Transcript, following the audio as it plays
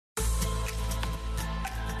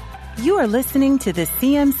You are listening to the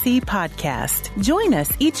CMC Podcast. Join us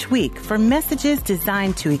each week for messages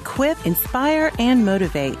designed to equip, inspire, and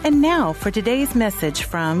motivate. And now for today's message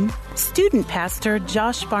from Student Pastor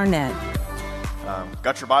Josh Barnett.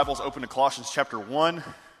 Got your Bibles open to Colossians chapter 1,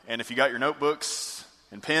 and if you got your notebooks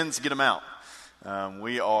and pens, get them out.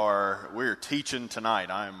 We're teaching tonight.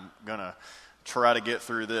 I'm going to try to get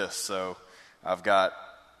through this, so I've got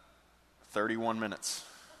 31 minutes.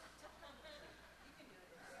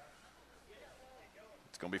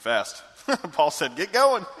 It's going to be fast. Paul said, get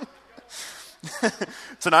going.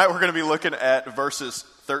 Tonight we're going to be looking at verses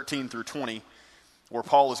 13 through 20, where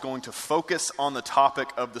Paul is going to focus on the topic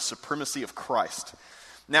of the supremacy of Christ.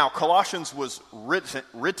 Now, Colossians was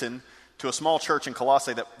written to a small church in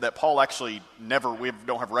Colossae that Paul actually we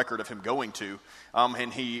don't have record of him going to.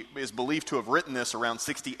 And he is believed to have written this around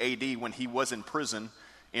 60 AD when he was in prison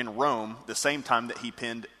in Rome, the same time that he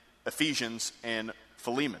penned Ephesians and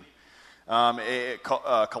Philemon.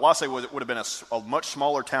 Colossae would have been a much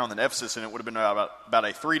smaller town than Ephesus, and it would have been about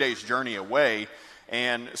a 3 days journey away.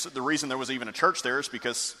 And so the reason there was even a church there is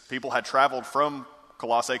because people had traveled from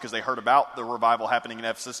Colossae because they heard about the revival happening in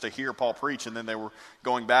Ephesus to hear Paul preach, and then they were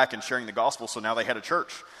going back and sharing the gospel, so now they had a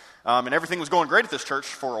church. And everything was going great at this church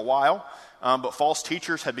for a while, but false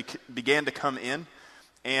teachers had began to come in,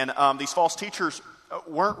 and these false teachers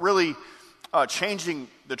weren't really changing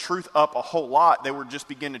the truth up a whole lot. They were just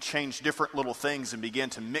beginning to change different little things and begin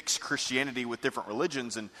to mix Christianity with different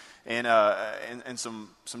religions and some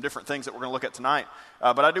different things that we're going to look at tonight.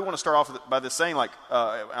 But I do want to start off by this saying,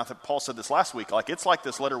 I think Paul said this last week, it's like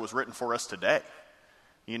this letter was written for us today.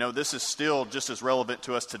 You know, this is still just as relevant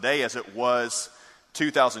to us today as it was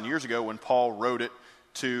 2,000 years ago when Paul wrote it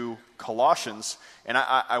to Colossians. And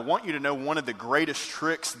I want you to know one of the greatest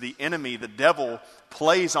tricks the enemy, the devil,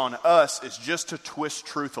 plays on us is just to twist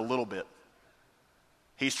truth a little bit.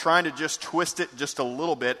 He's trying to just twist it just a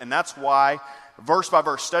little bit, and that's why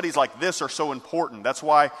verse-by-verse studies like this are so important. That's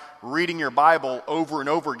why reading your Bible over and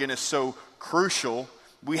over again is so crucial.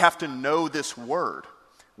 We have to know this word.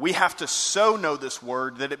 We have to so know this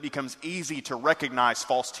word that it becomes easy to recognize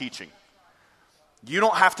false teaching. You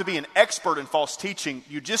don't have to be an expert in false teaching.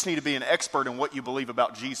 You just need to be an expert in what you believe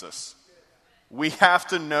about Jesus. We have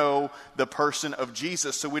to know the person of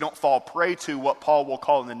Jesus so we don't fall prey to what Paul will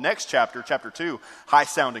call in the next chapter, chapter 2,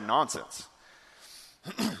 high-sounding nonsense.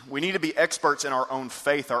 We need to be experts in our own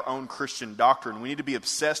faith, our own Christian doctrine. We need to be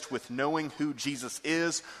obsessed with knowing who Jesus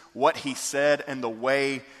is, what he said, and the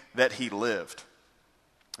way that he lived.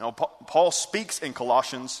 Now, Paul speaks in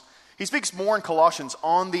Colossians. He speaks more in Colossians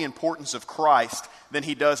on the importance of Christ than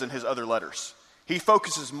he does in his other letters. He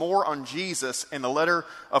focuses more on Jesus in the letter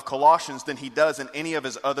of Colossians than he does in any of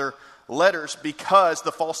his other letters because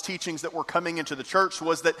the false teachings that were coming into the church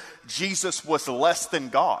was that Jesus was less than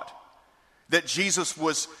God. That Jesus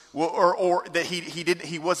was, or that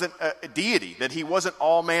he wasn't a deity, that he wasn't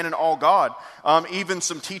all man and all God. Even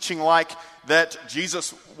some teaching like that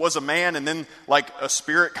Jesus was a man and then a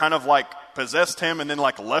spirit kind of possessed him and then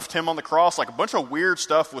left him on the cross. A bunch of weird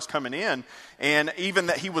stuff was coming in. And even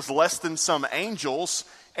that he was less than some angels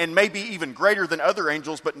and maybe even greater than other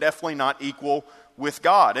angels, but definitely not equal with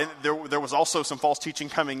God. And there was also some false teaching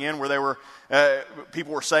coming in where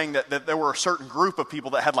people were saying that there were a certain group of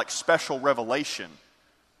people that had special revelation.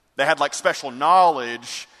 They had special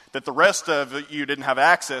knowledge that the rest of you didn't have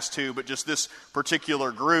access to, but just this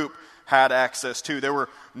particular group had access to. There were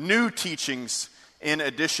new teachings in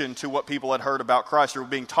addition to what people had heard about Christ or were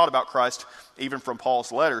being taught about Christ even from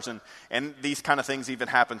Paul's letters. And these kind of things even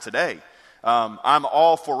happen today. I'm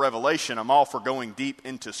all for revelation. I'm all for going deep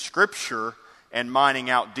into Scripture and mining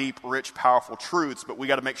out deep, rich, powerful truths, but we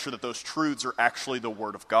got to make sure that those truths are actually the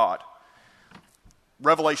Word of God.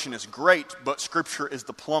 Revelation is great, but Scripture is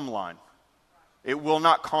the plumb line. It will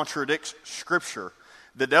not contradict Scripture.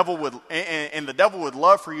 The devil would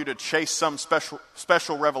love for you to chase some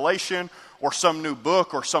special revelation or some new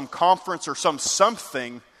book or some conference or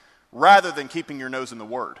something rather than keeping your nose in the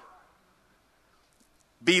Word.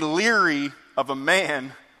 Be leery of a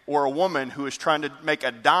man or a woman who is trying to make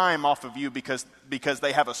a dime off of you because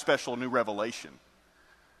they have a special new revelation.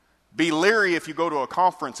 Be leery if you go to a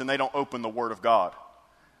conference and they don't open the Word of God.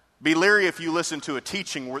 Be leery if you listen to a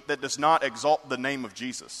teaching that does not exalt the name of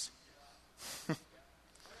Jesus.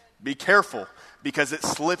 Be careful because it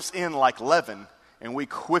slips in like leaven and we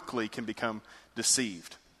quickly can become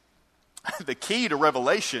deceived. The key to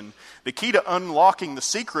revelation, the key to unlocking the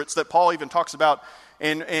secrets that Paul even talks about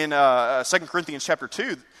in 2 Corinthians chapter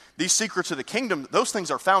 2, these secrets of the kingdom, those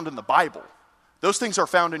things are found in the Bible. Those things are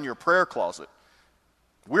found in your prayer closet.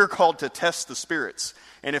 We're called to test the spirits.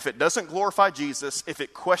 And if it doesn't glorify Jesus, if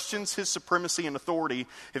it questions his supremacy and authority,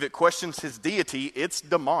 if it questions his deity, it's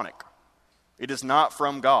demonic. It is not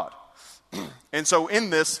from God. And so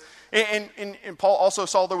in this, and Paul also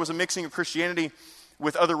saw there was a mixing of Christianity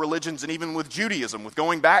with other religions and even with Judaism, with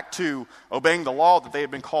going back to obeying the law that they had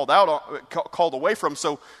been called away from.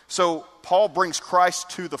 So Paul brings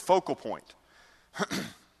Christ to the focal point.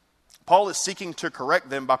 Paul is seeking to correct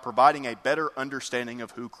them by providing a better understanding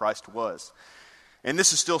of who Christ was. And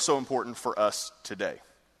this is still so important for us today.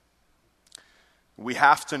 We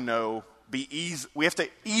have to know, we have to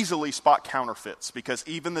easily spot counterfeits because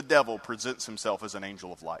even the devil presents himself as an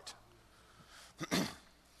angel of light.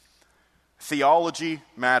 Theology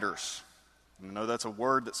matters. I know that's a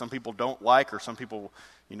word that some people don't like, or some people,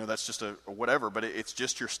 that's just a whatever, but it's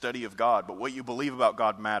just your study of God. But what you believe about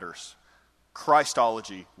God matters.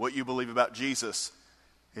 Christology, what you believe about Jesus,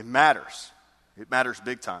 it matters. It matters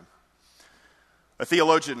big time. A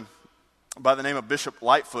theologian by the name of Bishop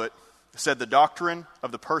Lightfoot said the doctrine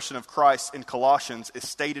of the person of Christ in Colossians is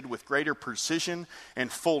stated with greater precision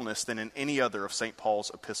and fullness than in any other of St.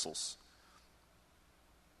 Paul's epistles,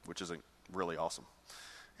 which is really awesome.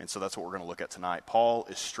 And so that's what we're going to look at tonight. Paul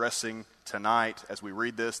is stressing tonight as we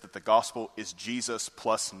read this that the gospel is Jesus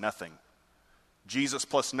plus nothing. Jesus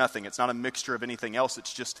plus nothing. It's not a mixture of anything else.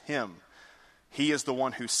 It's just him. He is the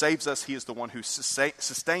one who saves us. He is the one who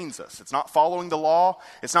sustains us. It's not following the law.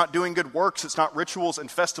 It's not doing good works. It's not rituals and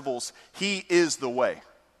festivals. He is the way.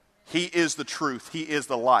 He is the truth. He is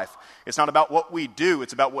the life. It's not about what we do.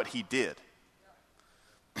 It's about what he did.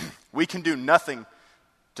 We can do nothing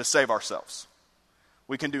to save ourselves.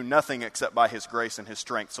 We can do nothing except by his grace and his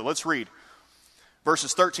strength. So let's read.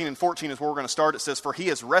 Verses 13 and 14 is where we're going to start. It says, "For he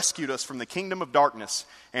has rescued us from the kingdom of darkness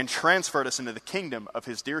and transferred us into the kingdom of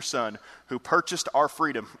his dear Son, who purchased our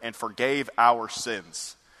freedom and forgave our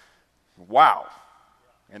sins." Wow.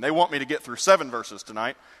 And they want me to get through 7 verses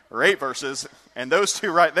tonight, or 8 verses, and those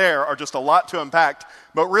 2 right there are just a lot to unpack.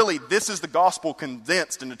 But really, this is the gospel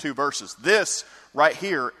condensed into 2 verses. This right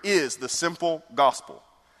here is the simple gospel.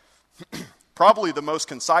 Probably the most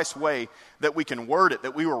concise way that we can word it,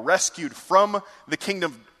 that we were rescued from the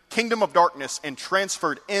kingdom of darkness and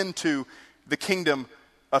transferred into the kingdom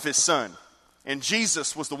of his Son. And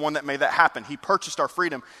Jesus was the one that made that happen. He purchased our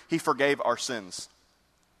freedom. He forgave our sins.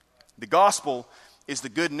 The gospel is the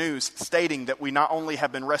good news stating that we not only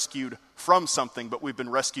have been rescued from something, but we've been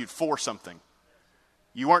rescued for something.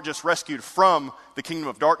 You weren't just rescued from the kingdom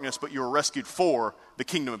of darkness, but you were rescued for the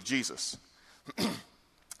kingdom of Jesus.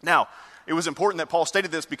 Now, it was important that Paul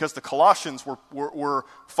stated this because the Colossians were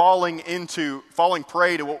falling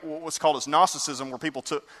prey to what was called as Gnosticism, where people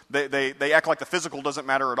they act like the physical doesn't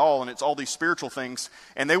matter at all, and it's all these spiritual things.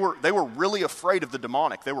 And they were really afraid of the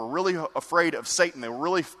demonic. They were really afraid of Satan. They were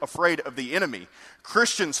really afraid of the enemy.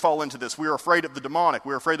 Christians fall into this. We are afraid of the demonic.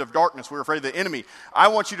 We're afraid of darkness. We're afraid of the enemy. I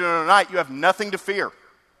want you to know tonight, you have nothing to fear.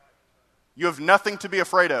 You have nothing to be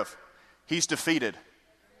afraid of. He's defeated.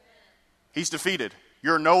 He's defeated.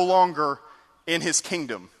 You're no longer in his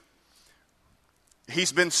kingdom.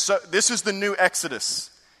 This is the new Exodus.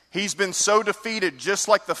 He's been so defeated, just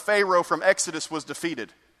like the Pharaoh from Exodus was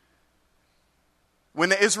defeated. When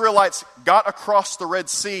the Israelites got across the Red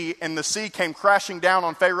Sea and the sea came crashing down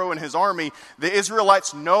on Pharaoh and his army, the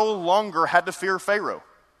Israelites no longer had to fear Pharaoh.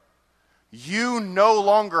 You no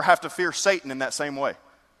longer have to fear Satan in that same way.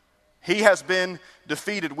 He has been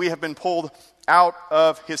defeated. We have been pulled out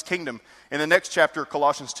of his kingdom. In the next chapter,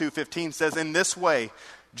 Colossians 2:15 says, "In this way,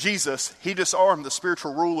 Jesus, he disarmed the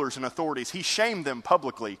spiritual rulers and authorities. He shamed them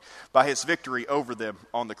publicly by his victory over them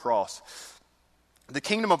on the cross." The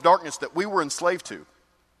kingdom of darkness that we were enslaved to,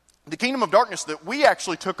 the kingdom of darkness that we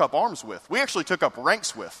actually took up arms with, we actually took up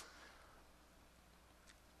ranks with.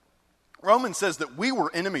 Romans says that we were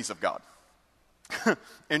enemies of God,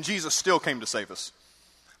 and Jesus still came to save us.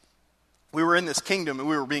 We were in this kingdom, and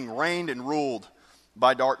we were being reigned and ruled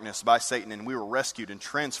by darkness, by Satan, and we were rescued and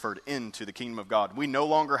transferred into the kingdom of God. We no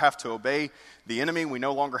longer have to obey the enemy. We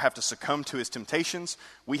no longer have to succumb to his temptations.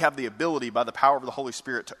 We have the ability, by the power of the Holy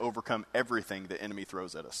Spirit, to overcome everything the enemy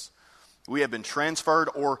throws at us. We have been transferred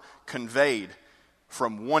or conveyed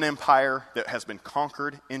from one empire that has been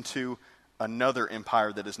conquered into another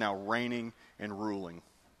empire that is now reigning and ruling.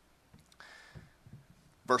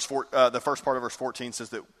 The first part of verse 14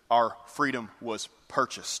 says that our freedom was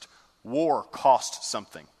purchased. War cost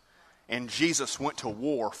something. And Jesus went to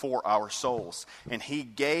war for our souls. And he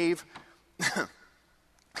gave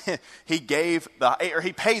he paid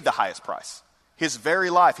the highest price. His very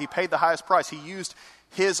life, he paid the highest price. He used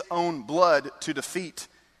his own blood to defeat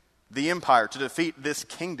the empire, to defeat this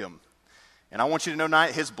kingdom. And I want you to know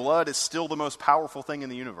tonight, his blood is still the most powerful thing in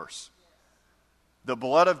the universe. The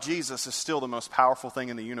blood of Jesus is still the most powerful thing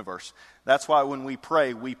in the universe. That's why when we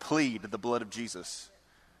pray, we plead the blood of Jesus.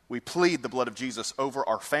 We plead the blood of Jesus over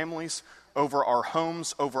our families, over our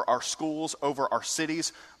homes, over our schools, over our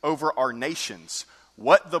cities, over our nations.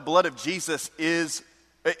 What the blood of Jesus is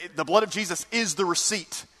the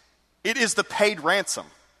receipt. It is the paid ransom.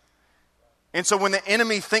 And so when the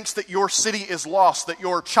enemy thinks that your city is lost, that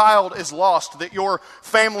your child is lost, that your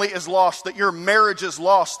family is lost, that your marriage is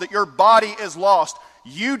lost, that your body is lost,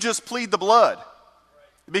 you just plead the blood.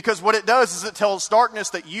 Because what it does is it tells darkness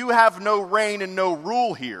that you have no reign and no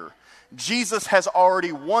rule here. Jesus has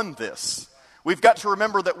already won this. We've got to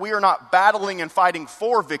remember that we are not battling and fighting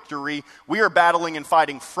for victory. We are battling and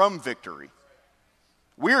fighting from victory.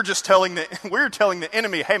 We're telling the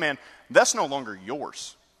enemy, hey man, that's no longer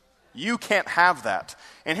yours. You can't have that.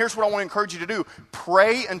 And here's what I want to encourage you to do.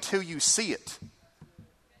 Pray until you see it.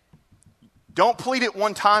 Don't plead it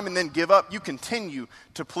one time and then give up. You continue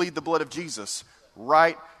to plead the blood of Jesus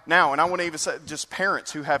right now. And I want to even say, just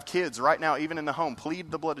parents who have kids right now, even in the home, plead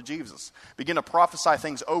the blood of Jesus. Begin to prophesy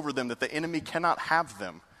things over them that the enemy cannot have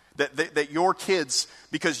them. That your kids,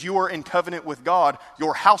 because you are in covenant with God,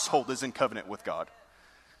 your household is in covenant with God.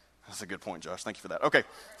 That's a good point, Josh. Thank you for that. Okay.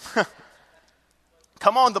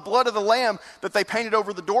 Come on, the blood of the Lamb that they painted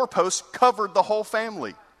over the doorpost covered the whole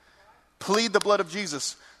family. Plead the blood of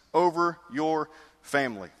Jesus over your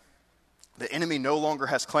family. The enemy no longer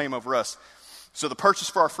has claim over us. So the purchase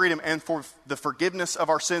for our freedom and for the forgiveness of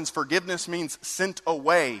our sins. Forgiveness means sent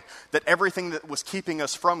away. That everything that was keeping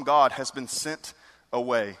us from God has been sent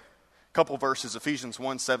away. A couple verses, Ephesians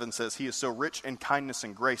 1:7 says, He is so rich in kindness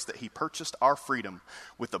and grace that He purchased our freedom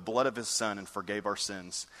with the blood of His Son and forgave our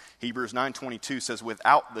sins. Hebrews 9:22 says,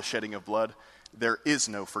 without the shedding of blood, there is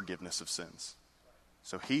no forgiveness of sins.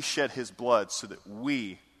 So He shed His blood so that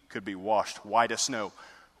we could be washed white as snow.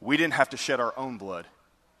 We didn't have to shed our own blood.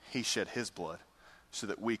 He shed His blood so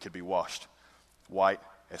that we could be washed white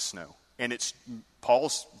as snow. And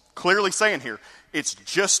Paul's clearly saying here, it's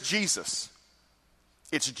just Jesus.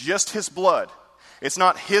 It's just His blood. It's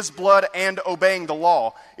not His blood and obeying the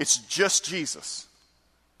law. It's just Jesus.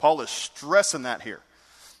 Paul is stressing that here.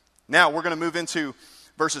 Now we're going to move into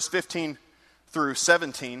verses 15 through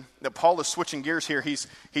 17. That Paul is switching gears here.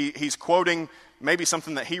 He's quoting maybe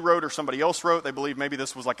something that he wrote or somebody else wrote. They believe maybe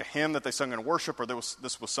this was like a hymn that they sung in worship, or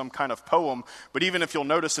this was some kind of poem. But even if you'll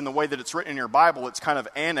notice in the way that it's written in your Bible, it's kind of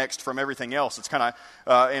annexed from everything else. It's kind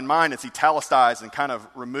of, in mine, it's italicized and kind of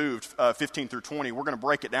removed 15 through 20. We're going to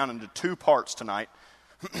break it down into two parts tonight.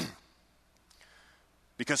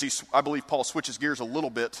 Because I believe Paul switches gears a little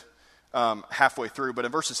bit halfway through. But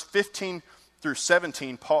in verses 15 through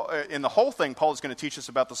 17, in the whole thing, Paul is going to teach us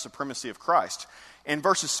about the supremacy of Christ. In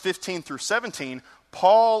verses 15 through 17,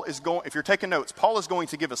 if you're taking notes, Paul is going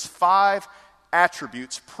to give us 5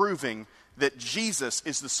 attributes proving that Jesus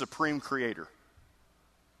is the supreme creator.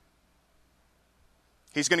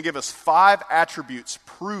 He's going to give us 5 attributes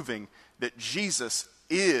proving that Jesus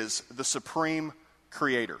is the supreme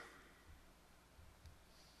creator.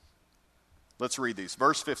 Let's read these.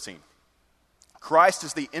 Verse 15. Christ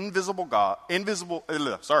is the invisible God,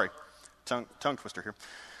 tongue twister here.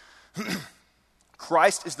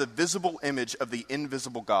 Christ is the visible image of the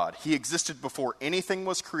invisible God. He existed before anything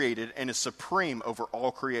was created and is supreme over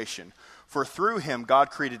all creation. For through Him,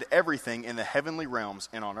 God created everything in the heavenly realms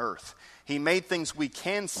and on earth. He made things we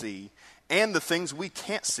can see and the things we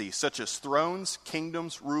can't see, such as thrones,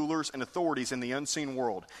 kingdoms, rulers, and authorities in the unseen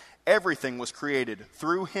world. Everything was created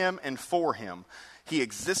through Him and for Him. He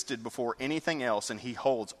existed before anything else, and He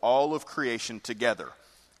holds all of creation together.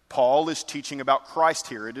 Paul is teaching about Christ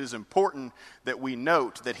here. It is important that we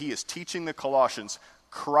note that he is teaching the Colossians,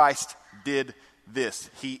 Christ did this.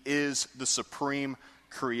 He is the supreme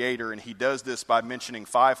creator, and he does this by mentioning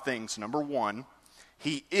 5 things. Number 1,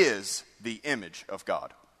 he is the image of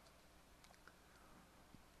God.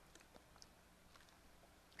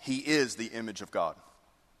 He is the image of God.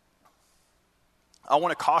 I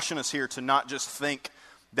want to caution us here to not just think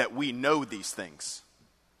that we know these things.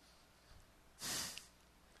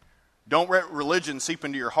 Don't let religion seep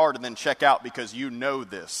into your heart and then check out because you know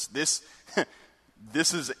this. This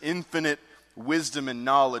is infinite wisdom and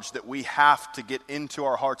knowledge that we have to get into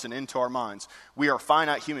our hearts and into our minds. We are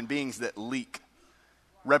finite human beings that leak.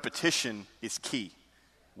 Repetition is key.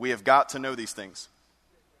 We have got to know these things.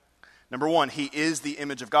 Number 1, he is the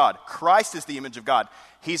image of God. Christ is the image of God.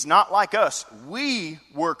 He's not like us. We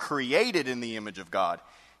were created in the image of God.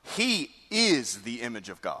 He is the image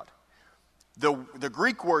of God. The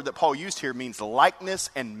Greek word that Paul used here means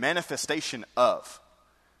likeness and manifestation of.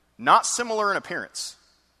 not similar in appearance,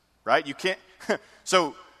 right? You can't,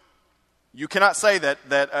 so you cannot say that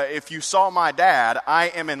if you saw my dad, I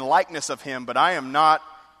am in likeness of him, but I am not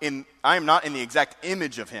in the exact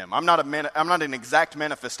image of him. I'm not an exact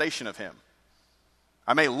manifestation of him.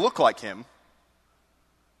 I may look like him,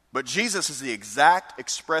 but Jesus is the exact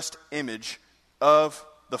expressed image of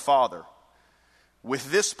the Father.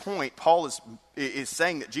 With this point, Paul is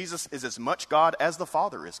saying that Jesus is as much God as the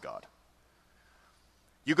Father is God.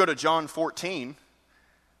 You go to John 14,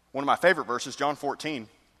 one of my favorite verses, John 14,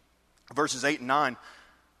 verses 8 and 9.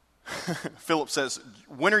 Philip says,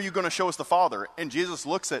 when are you going to show us the Father? And Jesus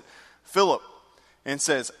looks at Philip and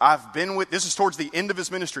says, this is towards the end of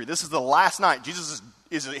his ministry. This is the last night. Jesus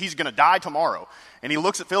he's going to die tomorrow. And he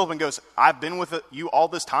looks at Philip and goes, I've been with you all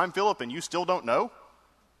this time, Philip, and you still don't know?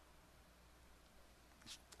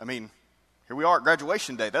 I mean, here we are at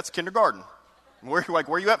graduation day. That's kindergarten. Where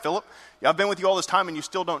are you at, Philip? Yeah, I've been with you all this time and you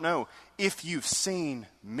still don't know. If you've seen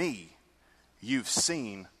me, you've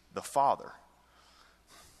seen the Father.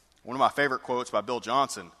 One of my favorite quotes by Bill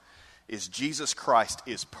Johnson is, Jesus Christ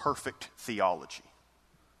is perfect theology.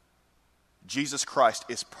 Jesus Christ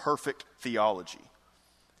is perfect theology.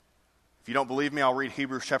 If you don't believe me, I'll read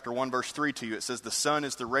Hebrews chapter 1, verse 3 to you. It says, the Son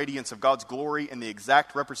is the radiance of God's glory and the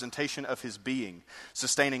exact representation of his being,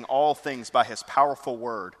 sustaining all things by his powerful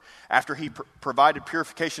word. After he provided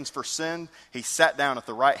purifications for sin, he sat down at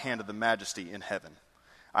the right hand of the majesty in heaven.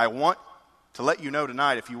 I want to let you know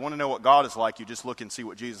tonight, if you want to know what God is like, you just look and see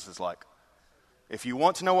what Jesus is like. If you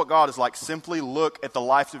want to know what God is like, simply look at the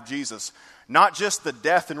life of Jesus. Not just the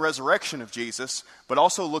death and resurrection of Jesus, but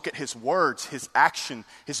also look at his words, his action,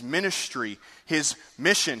 his ministry, his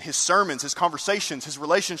mission, his sermons, his conversations, his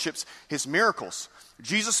relationships, his miracles.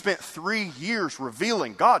 Jesus spent 3 years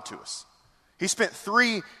revealing God to us. He spent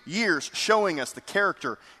 3 years showing us the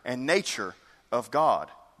character and nature of God.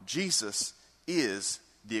 Jesus is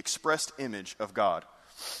the expressed image of God.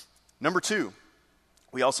 Number 2,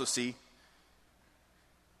 we also see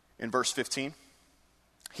in verse 15,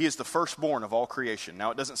 he is the firstborn of all creation.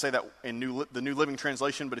 Now, it doesn't say that in the New Living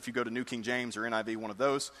Translation, but if you go to New King James or NIV, one of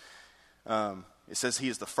those, it says he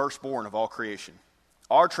is the firstborn of all creation.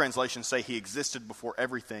 Our translations say he existed before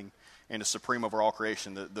everything and is supreme over all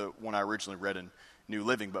creation, the one I originally read in New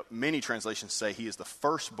Living. But many translations say he is the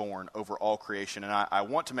firstborn over all creation. And I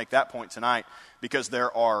want to make that point tonight because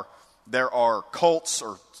there are cults,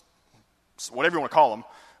 or whatever you want to call them.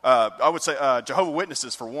 I would say Jehovah's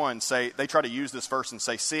Witnesses, for one, say they try to use this verse and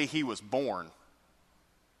say, see, he was born.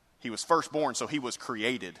 He was firstborn, so he was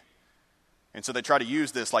created. And so they try to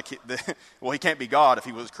use this like, he can't be God if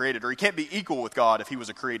he was created, or he can't be equal with God if he was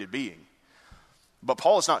a created being. But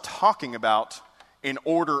Paul is not talking about in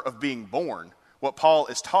order of being born. What Paul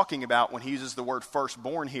is talking about when he uses the word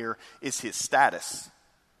firstborn here is his status,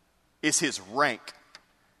 is his rank.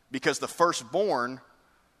 Because the firstborn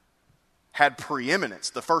had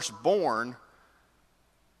preeminence. The firstborn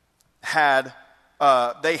had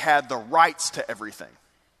the rights to everything.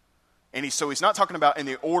 And so he's not talking about in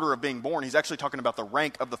the order of being born. He's actually talking about the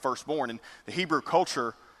rank of the firstborn. In the Hebrew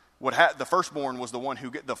culture, the firstborn was the one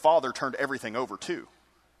who the father turned everything over to.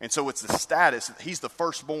 And so it's the status. He's the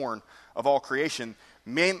firstborn of all creation,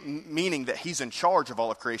 meaning that he's in charge of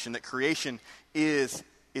all of creation, that creation is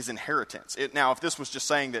inheritance. Now, if this was just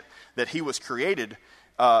saying that he was created,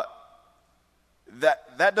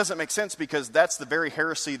 that doesn't make sense, because that's the very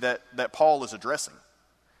heresy that Paul is addressing.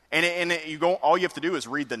 And all you have to do is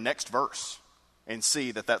read the next verse and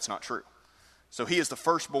see that that's not true. So he is the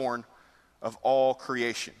firstborn of all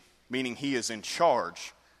creation, meaning he is in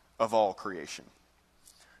charge of all creation.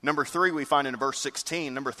 Number 3, we find in verse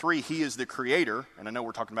 16. Number 3, he is the creator. And I know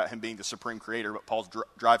we're talking about him being the supreme creator, but Paul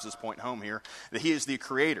drives this point home here, that he is the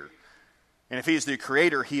creator. And if he is the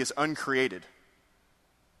creator, he is uncreated.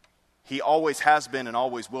 He always has been and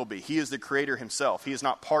always will be. He is the creator himself. He is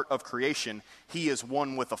not part of creation. He is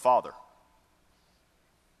one with the Father.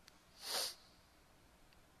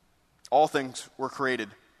 All things were created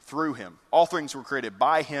through him. All things were created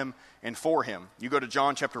by him and for him. You go to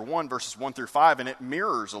John chapter 1, verses 1 through 5, and it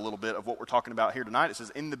mirrors a little bit of what we're talking about here tonight. It says,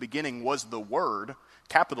 in the beginning was the Word,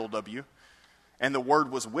 capital W, and the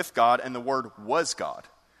Word was with God, and the Word was God.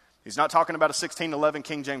 He's not talking about a 1611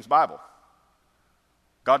 King James Bible.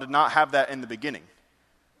 God did not have that in the beginning.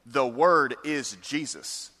 The Word is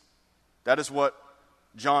Jesus. That is what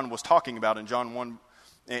John was talking about in John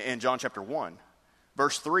chapter 1.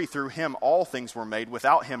 Verse 3, through him all things were made.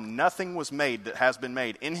 Without him nothing was made that has been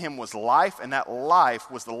made. In him was life, and that life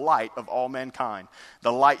was the light of all mankind.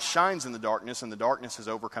 The light shines in the darkness, and the darkness has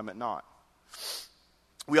overcome it not.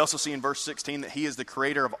 We also see in verse 16 that he is the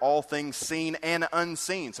creator of all things seen and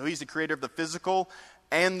unseen. So he's the creator of the physical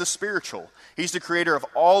and the spiritual. He's the creator of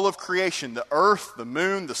all of creation, the earth, the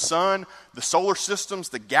moon, the sun, the solar systems,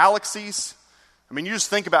 the galaxies. I mean, you just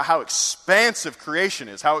think about how expansive creation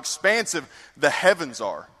is, how expansive the heavens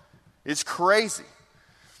are. It's crazy.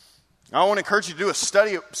 I want to encourage you to do a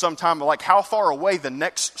study sometime of like how far away the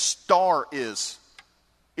next star is.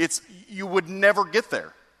 You would never get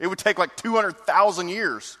there. It would take like 200,000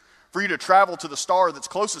 years for you to travel to the star that's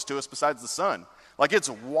closest to us besides the sun. Like, it's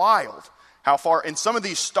wild how far. And some of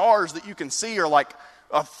these stars that you can see are like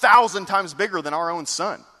 1,000 times bigger than our own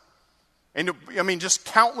sun. And I mean, just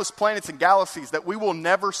countless planets and galaxies that we will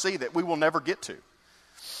never see, that we will never get to.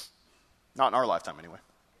 Not in our lifetime anyway.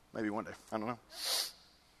 Maybe one day. I don't know.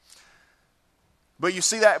 But you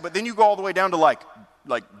see that, but then you go all the way down to like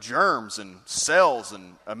germs and cells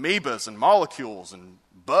and amoebas and molecules and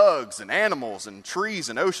bugs and animals and trees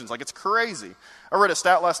and oceans. Like, it's crazy. I read a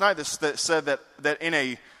stat last night that said that in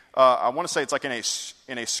a, I want to say it's like in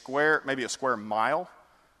a square, maybe a square mile.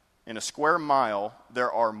 In a square mile,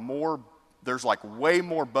 there's like way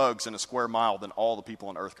more bugs in a square mile than all the people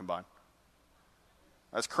on Earth combined.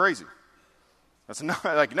 That's crazy. That's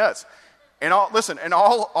like nuts. And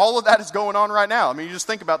all of that is going on right now. I mean, you just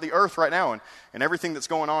think about the earth right now and everything that's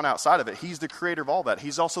going on outside of it. He's the creator of all that.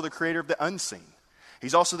 He's also the creator of the unseen.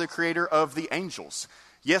 He's also the creator of the angels.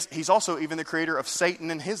 Yes, he's also even the creator of Satan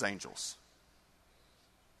and his angels.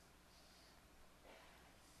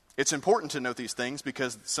 It's important to note these things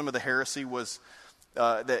because some of the heresy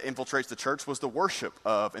that infiltrates the church was the worship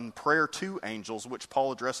of and prayer to angels, which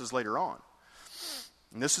Paul addresses later on.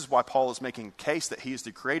 And this is why Paul is making a case that he is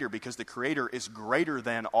the creator, because the creator is greater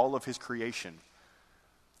than all of his creation.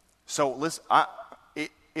 So listen,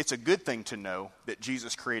 it's a good thing to know that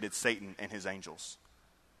Jesus created Satan and his angels,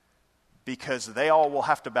 because they all will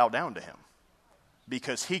have to bow down to him,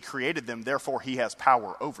 because he created them, therefore he has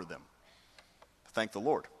power over them. Thank the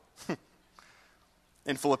Lord.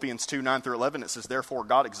 In Philippians 2:9-11, it says, "Therefore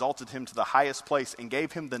God exalted him to the highest place and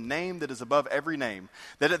gave him the name that is above every name,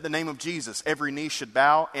 that at the name of Jesus every knee should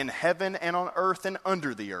bow in heaven and on earth and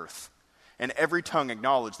under the earth, and every tongue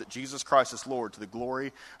acknowledge that Jesus Christ is Lord, to the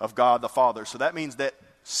glory of God the Father." So that means that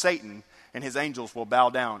Satan and his angels will bow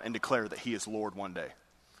down and declare that he is Lord one day.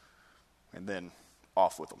 And then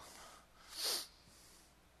off with them.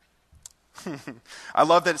 I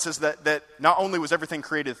love that it says that not only was everything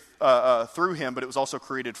created through him, but it was also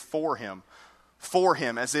created for him. For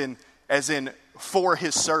him, as in for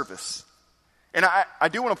his service. And I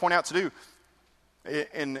do want to point out too,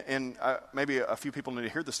 and maybe a few people need to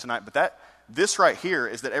hear this tonight, but this right here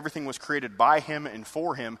is that everything was created by him and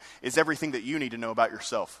for him is everything that you need to know about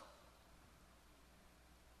yourself.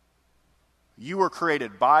 You were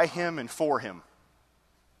created by him and for him.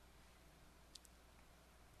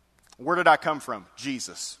 Where did I come from?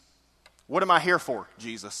 Jesus. What am I here for?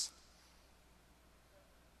 Jesus.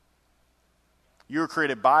 You were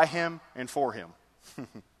created by him and for him.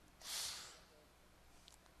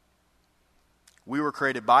 We were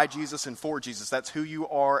created by Jesus and for Jesus. That's who you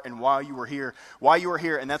are and why you were here. Why you are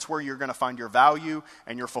here, and that's where you're going to find your value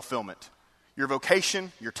and your fulfillment. Your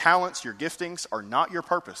vocation, your talents, your giftings are not your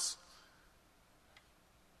purpose.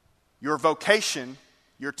 Your vocation,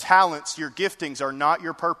 your talents, your giftings are not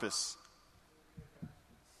your purpose.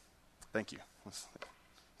 Thank you.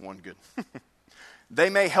 One good. They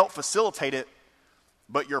may help facilitate it,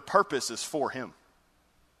 but your purpose is for him.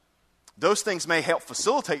 Those things may help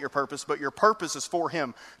facilitate your purpose, but your purpose is for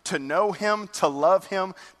him. To know him, to love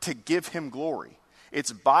him, to give him glory.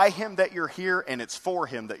 It's by him that you're here, and it's for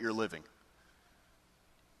him that you're living.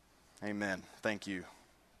 Amen. Thank you.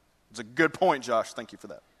 It's a good point, Josh. Thank you for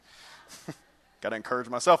that. Got to encourage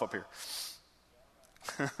myself up here.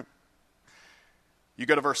 You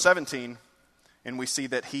go to verse 17, and we see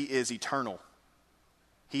that he is eternal.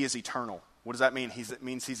 He is eternal. What does that mean? It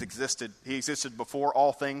means he's existed. He existed before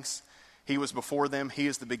all things. He was before them. He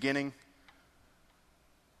is the beginning.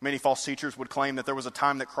 Many false teachers would claim that there was a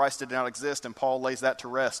time that Christ did not exist, and Paul lays that to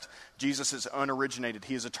rest. Jesus is unoriginated.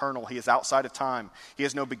 He is eternal. He is outside of time. He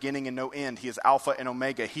has no beginning and no end. He is Alpha and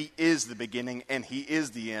Omega. He is the beginning and he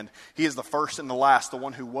is the end. He is the first and the last, the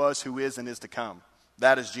one who was, who is, and is to come.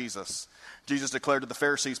 That is Jesus. Jesus declared to the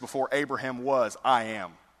Pharisees before Abraham was, I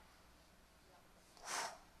am.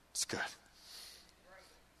 It's good.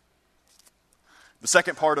 The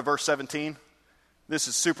second part of verse 17, this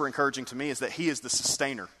is super encouraging to me, is that he is the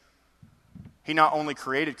sustainer. He not only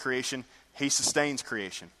created creation, he sustains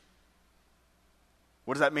creation.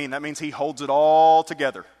 What does that mean? That means he holds it all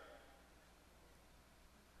together.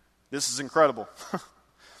 This is incredible.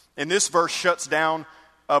 And this verse shuts down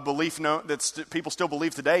belief that people still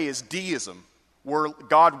believe today is deism, where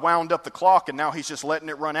God wound up the clock and now he's just letting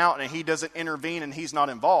it run out and he doesn't intervene and he's not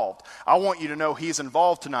involved. I want you to know he's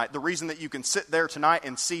involved tonight. The reason that you can sit there tonight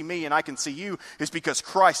and see me and I can see you is because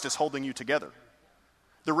Christ is holding you together.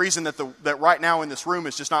 The reason that right now in this room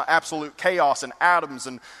is just not absolute chaos and atoms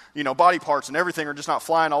and body parts and everything are just not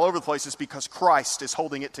flying all over the place is because Christ is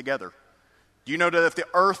holding it together. Do you know that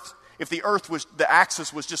if the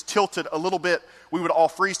axis was just tilted a little bit, we would all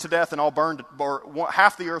freeze to death and all burn, or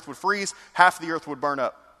half the earth would freeze, half the earth would burn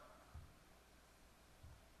up.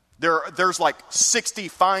 There's like 60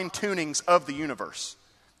 fine tunings of the universe.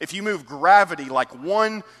 If you move gravity like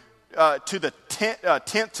 1 to the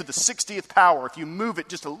 10th to the 60th power, if you move it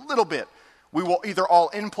just a little bit, we will either all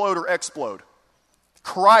implode or explode.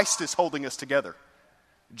 Christ is holding us together.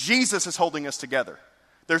 Jesus is holding us together.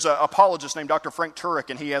 There's an apologist named Dr. Frank Turek,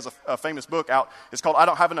 and he has a famous book out. It's called I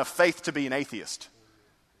Don't Have Enough Faith to Be an Atheist.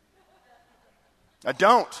 I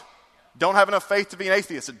don't have enough faith to be an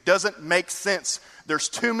atheist. It doesn't make sense. There's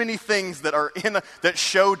too many things that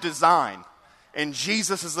show design. And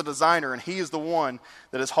Jesus is the designer, and he is the one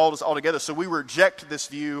that has hauled us all together. So we reject this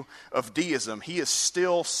view of deism. He is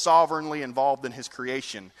still sovereignly involved in his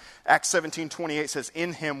creation. Acts 17:28 says,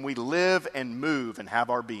 in him we live and move and have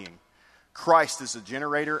our being. Christ is the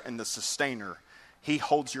generator and the sustainer. He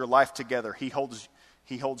holds your life together. He holds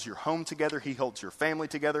your home together. He holds your family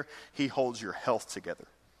together. He holds your health together.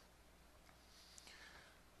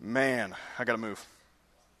 Man, I got to move.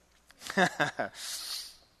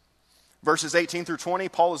 Verses 18 through 20,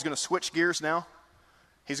 Paul is going to switch gears now.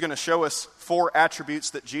 He's going to show us 4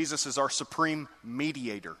 attributes that Jesus is our supreme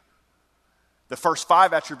mediator. The first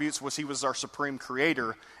 5 attributes was he was our supreme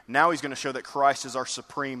creator. Now he's going to show that Christ is our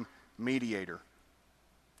supreme mediator.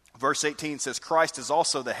 Verse 18 says, Christ is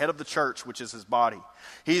also the head of the church, which is his body.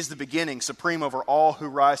 He is the beginning, supreme over all who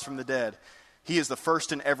rise from the dead. He is the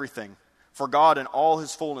first in everything. For God in all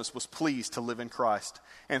his fullness was pleased to live in Christ.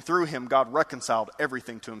 And through him God reconciled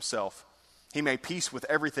everything to himself. He made peace with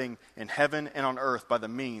everything in heaven and on earth by the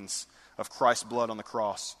means of Christ's blood on the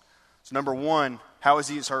cross. So number 1, how is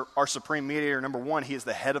he our supreme mediator? Number 1, he is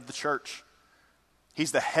the head of the church.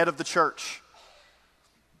 He's the head of the church.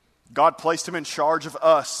 God placed him in charge of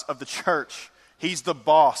us, of the church. He's the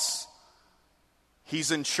boss.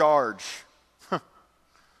 He's in charge.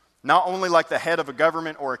 Not only like the head of a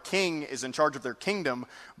government or a king is in charge of their kingdom,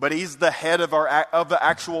 but he's the head of the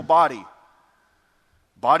actual body.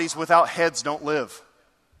 Bodies without heads don't live.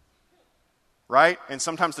 Right? And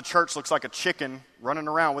sometimes the church looks like a chicken running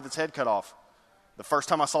around with its head cut off. The first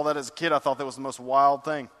time I saw that as a kid, I thought that was the most wild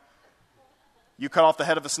thing. You cut off the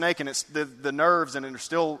head of a snake and it's the nerves and it's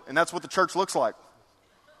still, and that's what the church looks like.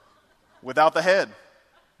 Without the head.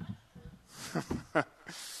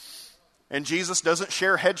 And Jesus doesn't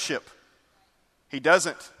share headship. He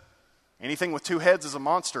doesn't. Anything with 2 heads is a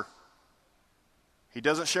monster. He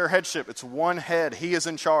doesn't share headship. It's one head. He is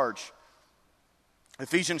in charge.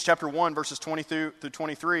 Ephesians chapter 1, verses 20 through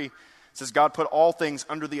 23 says, God put all things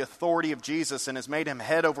under the authority of Jesus and has made him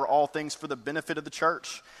head over all things for the benefit of the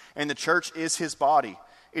church. And the church is his body.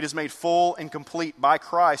 It is made full and complete by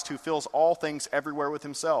Christ, who fills all things everywhere with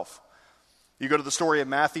himself. You go to the story of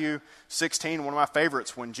Matthew 16, one of my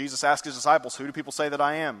favorites, when Jesus asked his disciples, who do people say that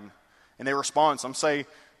I am? And they respond, some say,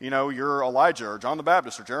 you're Elijah or John the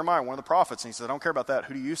Baptist or Jeremiah, one of the prophets. And he said, I don't care about that.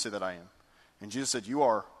 Who do you say that I am? And Jesus said, you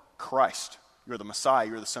are Christ. You're the Messiah.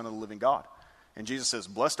 You're the Son of the living God. And Jesus says,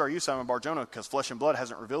 blessed are you, Simon Bar-Jonah, because flesh and blood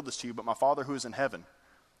hasn't revealed this to you, but my Father who is in heaven.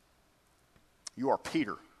 You are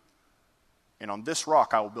Peter. And on this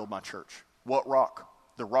rock I will build my church. What rock?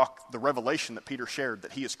 The revelation that Peter shared,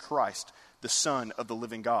 that he is Christ, the Son of the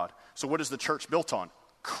living God. So what is the church built on?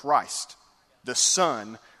 Christ, the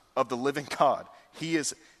Son of the living God. He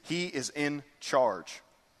is in charge.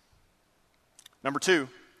 Number 2,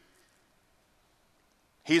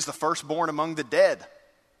 he is the firstborn among the dead.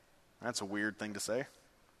 That's a weird thing to say.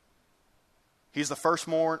 He's the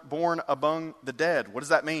firstborn among the dead. What does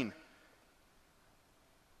that mean?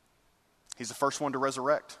 He's the first one to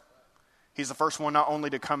resurrect. He's the first one not only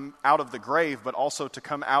to come out of the grave, but also to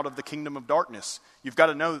come out of the kingdom of darkness. You've got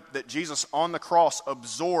to know that Jesus on the cross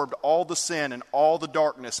absorbed all the sin and all the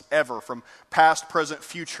darkness ever from past, present,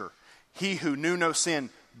 future. He who knew no sin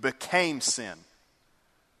became sin.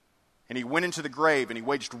 And he went into the grave and he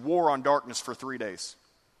waged war on darkness for 3 days.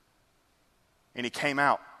 And he came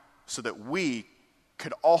out so that we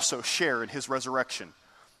could also share in his resurrection.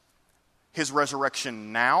 His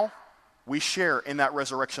resurrection now, we share in that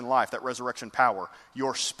resurrection life, that resurrection power.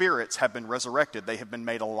 Your spirits have been resurrected. They have been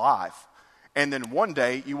made alive. And then one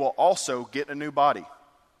day you will also get a new body.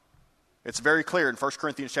 It's very clear in 1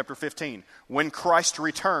 Corinthians chapter 15. When Christ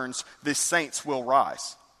returns, the saints will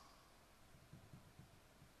rise.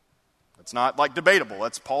 It's not like debatable.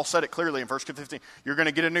 Paul said it clearly in 1 Corinthians 15. You're going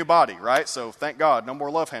to get a new body, right? So thank God, no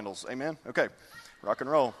more love handles. Amen? Okay, rock and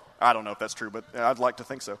roll. I don't know if that's true, but I'd like to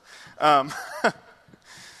think so.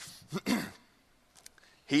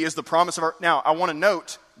 He is the promise of our... Now, I want to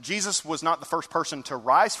note, Jesus was not the first person to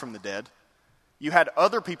rise from the dead. You had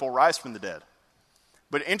other people rise from the dead.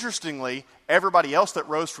 But interestingly, everybody else that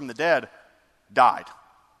rose from the dead died.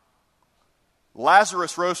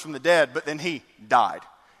 Lazarus rose from the dead, but then he died.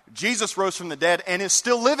 Jesus rose from the dead and is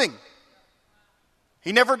still living.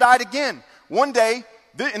 He never died again. One day,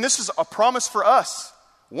 and this is a promise for us,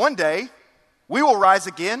 one day we will rise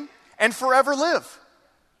again and forever live.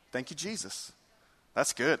 Thank you, Jesus.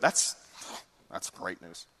 That's good. That's great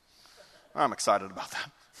news. I'm excited about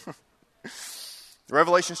that.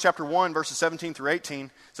 Revelation chapter 1, verses 17 through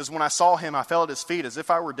 18 says, when I saw him, I fell at his feet as if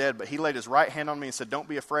I were dead, but he laid his right hand on me and said, don't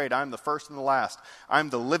be afraid. I am the first and the last. I am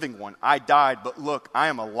the living one. I died, but look, I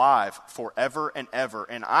am alive forever and ever,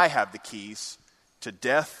 and I have the keys to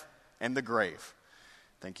death and the grave.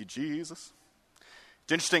 Thank you, Jesus.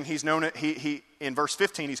 It's interesting. He's known it. He in verse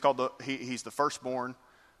 15, he's called he's the firstborn.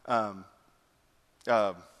 I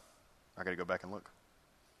got to go back and look.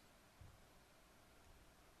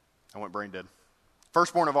 I went brain dead.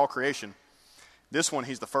 Firstborn of all creation. This one,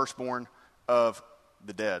 he's the firstborn of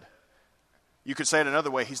the dead. You could say it another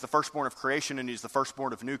way. He's the firstborn of creation, and he's the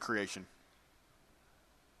firstborn of new creation.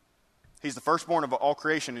 He's the firstborn of all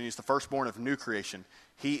creation, and he's the firstborn of new creation.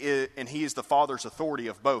 He is the Father's authority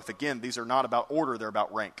of both. Again, these are not about order, they're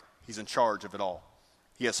about rank. He's in charge of it all.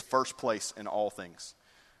 He has first place in all things.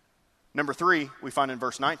 Number 3, we find in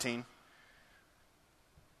verse 19,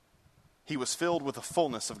 he was filled with the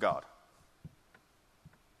fullness of God.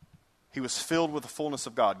 He was filled with the fullness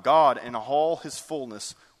of God. God, in all his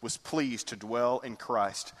fullness, was pleased to dwell in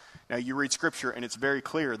Christ. Now, you read Scripture, and it's very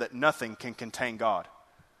clear that nothing can contain God.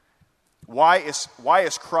 Why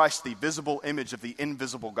is Christ the visible image of the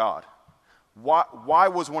invisible God? Why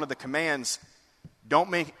was one of the commands,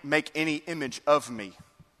 don't make any image of me?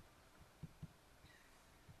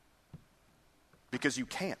 Because you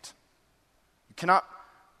can't. You cannot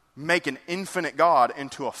make an infinite God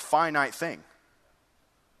into a finite thing.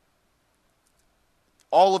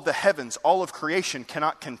 All of the heavens, all of creation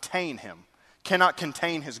cannot contain him, cannot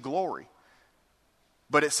contain his glory.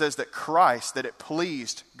 But it says that Christ, that it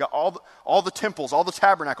pleased God, all the temples, all the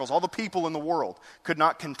tabernacles, all the people in the world could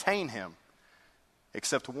not contain him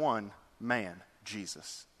except one man,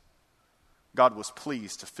 Jesus. God was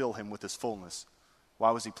pleased to fill him with his fullness.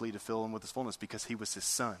 Why was he pleased to fill him with his fullness? Because he was his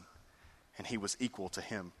son and he was equal to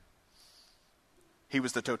him. He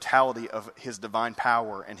was the totality of his divine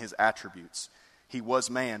power and his attributes. He was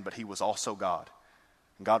man, but he was also God.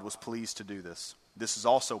 And God was pleased to do this. This is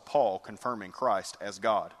also Paul confirming Christ as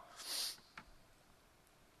God.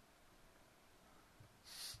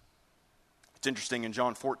 It's interesting in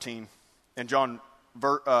John 14, in John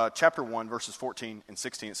chapter 1, verses 14 and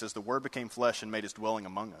 16, it says, the Word became flesh and made his dwelling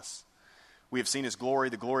among us. We have seen his glory,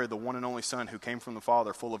 the glory of the one and only Son who came from the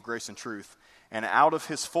Father, full of grace and truth. And out of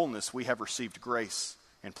his fullness we have received grace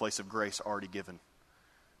in place of grace already given.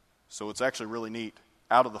 So it's actually really neat.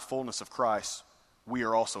 Out of the fullness of Christ, we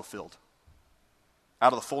are also filled.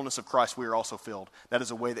 Out of the fullness of Christ, we are also filled. That is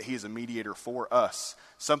a way that he is a mediator for us.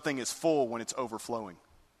 Something is full when it's overflowing.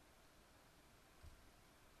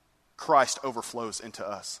 Christ overflows into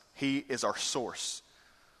us. He is our source.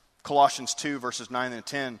 Colossians 2, verses 9 and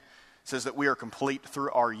 10 says that we are complete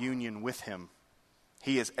through our union with him.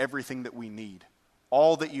 He is everything that we need.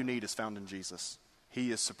 All that you need is found in Jesus.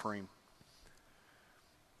 He is supreme.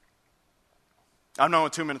 I know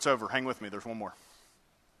 2 minutes over. Hang with me. There's one more.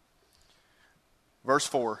 Verse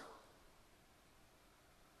 20,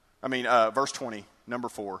 number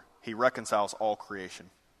 4. He reconciles all creation.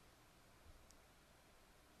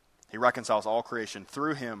 He reconciles all creation.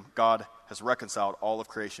 Through him, God has reconciled all of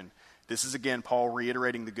creation. This is again Paul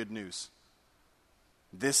reiterating the good news.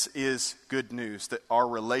 This is good news that our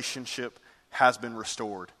relationship has been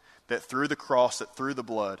restored. That through the cross, that through the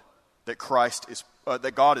blood, that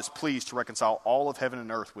that God is pleased to reconcile all of heaven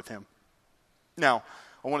and earth with him. Now,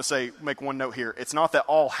 I want to make one note here. It's not that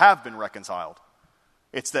all have been reconciled.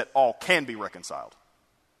 It's that all can be reconciled.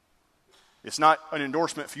 It's not an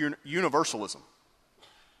endorsement for universalism,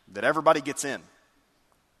 that everybody gets in.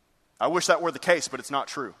 I wish that were the case, but it's not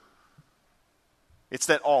true. It's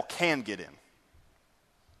that all can get in.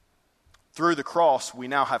 Through the cross, we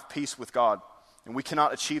now have peace with God, and we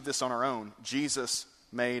cannot achieve this on our own. Jesus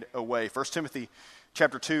made a way. 1 Timothy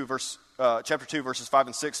Chapter 2, verses 5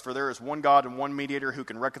 and 6, for there is one God and one mediator who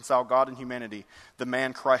can reconcile God and humanity, the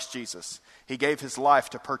man Christ Jesus. He gave his life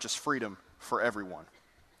to purchase freedom for everyone.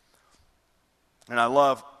 And I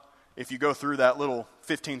love, if you go through that little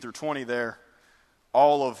 15 through 20 there,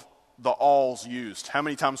 all of the alls used. How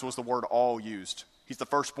many times was the word all used? He's the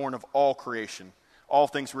firstborn of all creation. All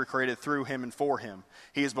things were created through him and for him.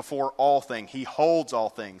 He is before all things. He holds all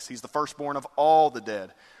things. He's the firstborn of all the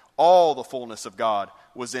dead. All the fullness of God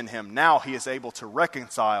was in him. Now he is able to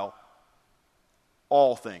reconcile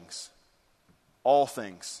all things. All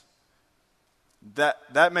things.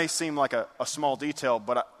 That may seem like a small detail,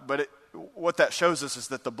 but what that shows us is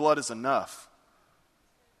that the blood is enough.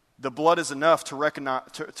 The blood is enough to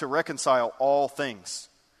reconcile all things.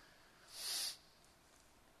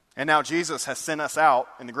 And now Jesus has sent us out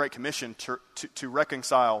in the Great Commission to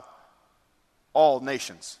reconcile all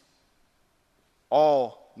nations.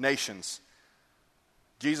 All nations.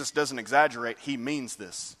 Jesus doesn't exaggerate. He means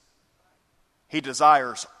this. He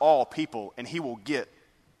desires all people, and he will get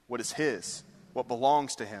what is his, what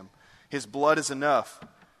belongs to him. His blood is enough.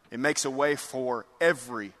 It makes a way for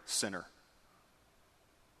every sinner,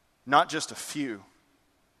 not just a few.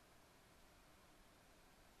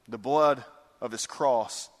 The blood of his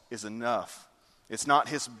cross is enough. It's not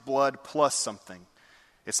his blood plus something.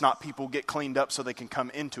 It's not people get cleaned up so they can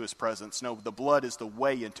come into his presence. No, the blood is the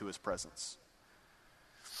way into his presence.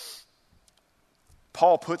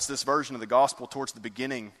 Paul puts this version of the gospel towards the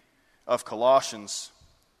beginning of Colossians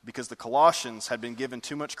because the Colossians had been given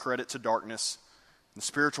too much credit to darkness and the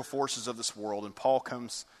spiritual forces of this world, and Paul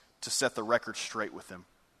comes to set the record straight with them.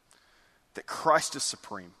 That Christ is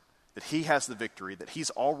supreme, that he has the victory, that he's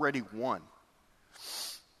already won.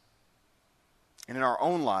 And in our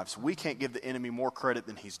own lives, we can't give the enemy more credit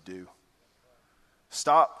than he's due.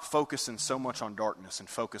 Stop focusing so much on darkness and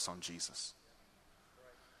focus on Jesus.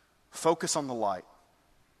 Focus on the light.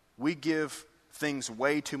 We give things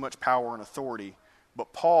way too much power and authority,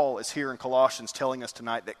 but Paul is here in Colossians telling us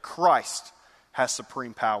tonight that Christ has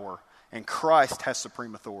supreme power and Christ has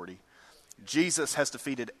supreme authority. Jesus has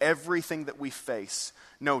defeated everything that we face.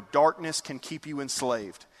 No darkness can keep you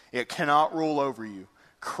enslaved. It cannot rule over you.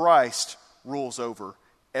 Christ rules over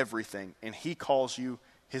everything, and he calls you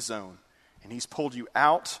his own. And he's pulled you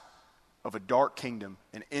out of a dark kingdom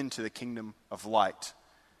and into the kingdom of light.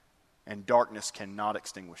 And darkness cannot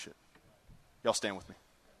extinguish it. Y'all stand with me.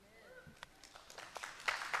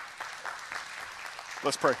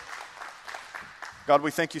 Let's pray. God, we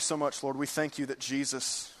thank you so much, Lord. We thank you that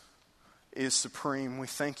Jesus is supreme. We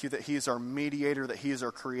thank you that he is our mediator, that he is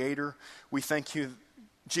our creator. We thank you,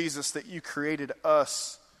 Jesus, that you created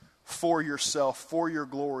us for yourself, for your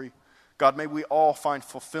glory. God, may we all find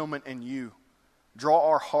fulfillment in you. Draw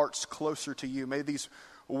our hearts closer to you. May these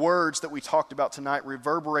words that we talked about tonight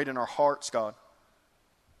reverberate in our hearts, God.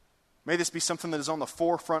 May this be something that is on the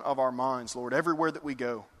forefront of our minds, Lord, everywhere that we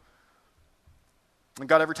go. And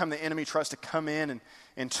God, every time the enemy tries to come in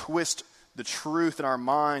and twist the truth in our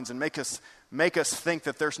minds and make us think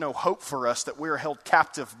that there's no hope for us, that we are held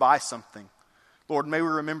captive by something, Lord, may we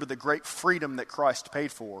remember the great freedom that Christ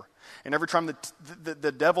paid for. And every time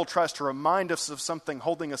the devil tries to remind us of something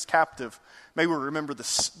holding us captive, may we remember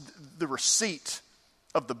the receipt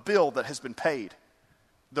of the bill that has been paid,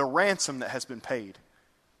 the ransom that has been paid.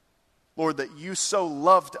 Lord, that you so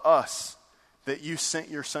loved us that you sent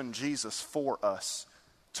your son Jesus for us,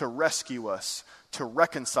 to rescue us, to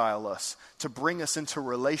reconcile us, to bring us into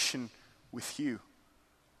relation with you.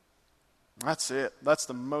 That's it. That's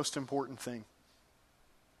the most important thing.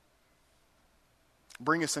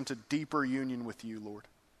 Bring us into deeper union with you, Lord.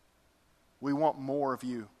 We want more of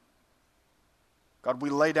you. God, we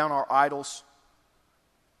lay down our idols.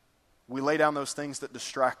 We lay down those things that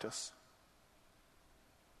distract us.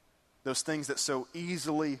 Those things that so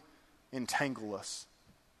easily entangle us.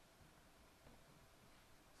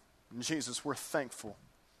 And Jesus, we're thankful.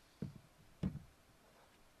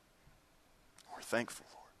 We're thankful,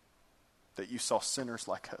 Lord, that you saw sinners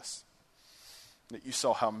like us. That you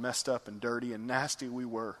saw how messed up and dirty and nasty we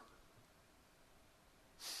were.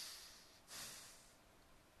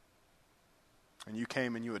 And you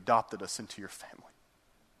came and you adopted us into your family.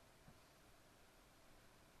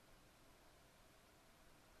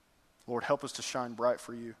 Lord, help us to shine bright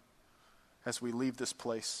for you as we leave this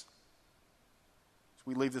place. As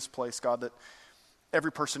we leave this place, God, that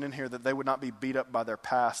every person in here, that they would not be beat up by their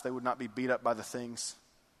past. They would not be beat up by the things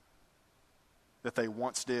that they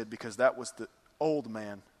once did, because that was the old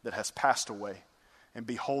man that has passed away. And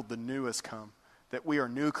behold, the new has come. That we are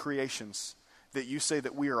new creations. That you say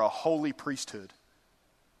that we are a holy priesthood.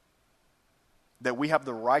 that we have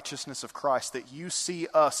the righteousness of Christ, that you see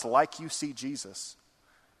us like you see Jesus.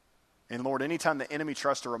 And Lord, anytime the enemy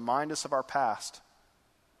tries to remind us of our past,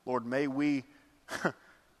 Lord, may we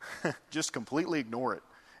just completely ignore it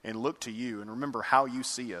and look to you and remember how you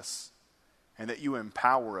see us, and that you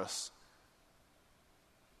empower us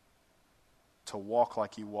to walk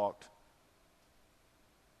like you walked.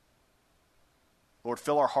 Lord,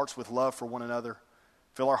 fill our hearts with love for one another.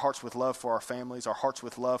 Fill our hearts with love for our families, our hearts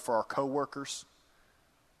with love for our coworkers,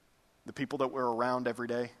 the people that we're around every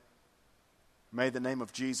day. May the name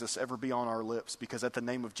of Jesus ever be on our lips, because at the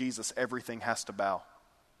name of Jesus, everything has to bow.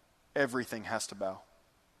 Everything has to bow.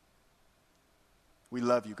 We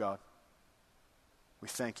love you, God. We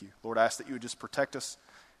thank you. Lord, I ask that you would just protect us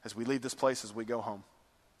as we leave this place, as we go home.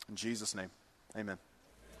 In Jesus' name, amen.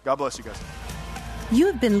 God bless you guys. You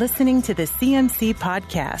have been listening to the CMC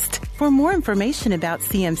Podcast. For more information about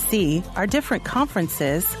CMC, our different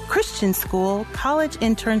conferences, Christian school, college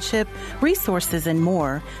internship, resources, and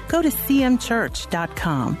more, go to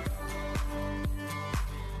cmchurch.com.